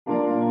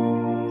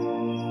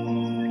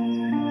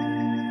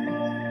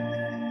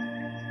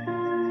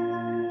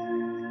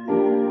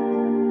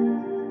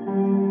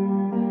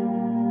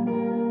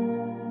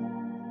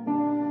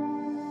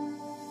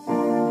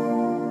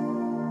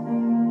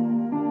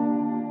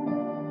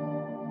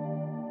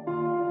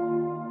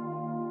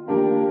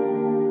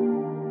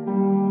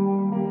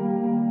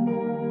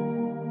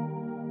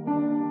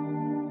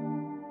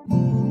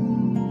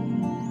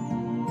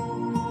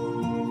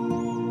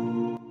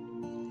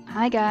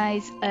Hi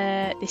guys,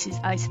 this is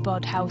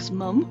Isopod House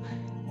Mum,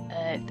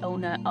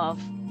 owner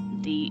of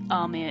the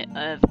army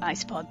of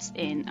Isopods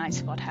in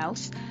Isopod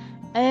House.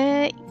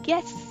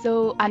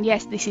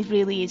 Yes, this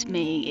really is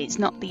me. It's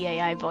not the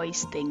AI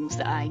voice things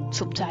that I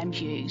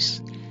sometimes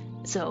use.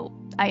 So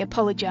I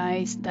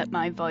apologise that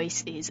my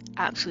voice is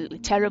absolutely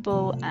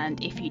terrible,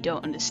 and if you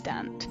don't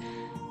understand,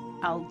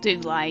 I'll do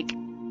like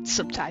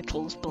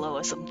subtitles below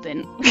or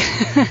something.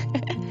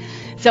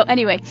 So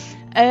anyway,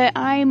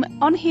 I'm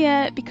on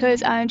here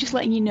because I'm just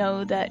letting you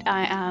know that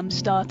I am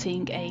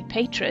starting a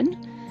Patreon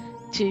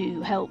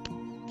to help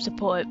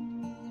support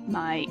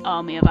my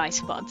army of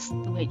isopods,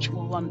 which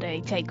will one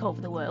day take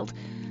over the world.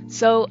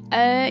 So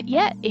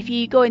yeah, if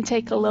you go and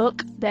take a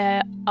look,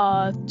 there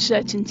are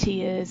certain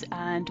tiers,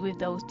 and with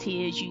those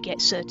tiers you get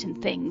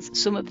certain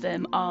things. Some of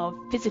them are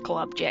physical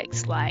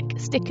objects like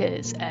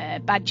stickers,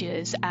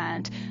 badges,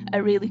 and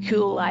a really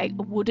cool like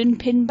wooden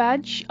pin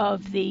badge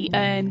of the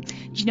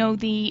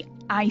the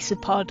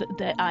isopod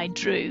that I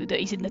drew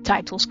that is in the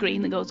title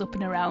screen that goes up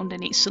and around,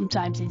 and it's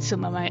sometimes in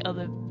some of my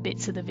other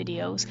bits of the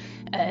videos,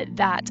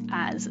 that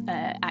as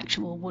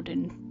actual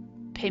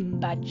wooden pin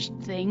badge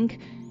thing.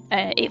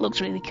 It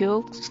looks really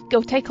cool. Just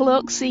go take a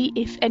look, see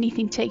if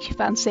anything takes your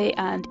fancy,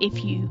 and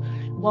if you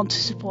want to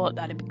support,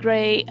 that'd be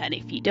great, and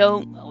if you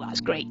don't, well, that's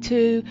great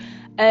too.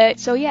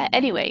 So yeah,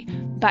 anyway,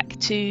 back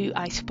to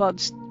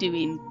isopods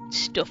doing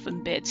stuff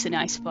and bits in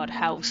Isopod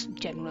House,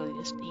 generally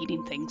just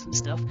eating things and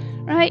stuff.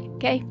 Right,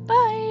 okay,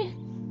 bye!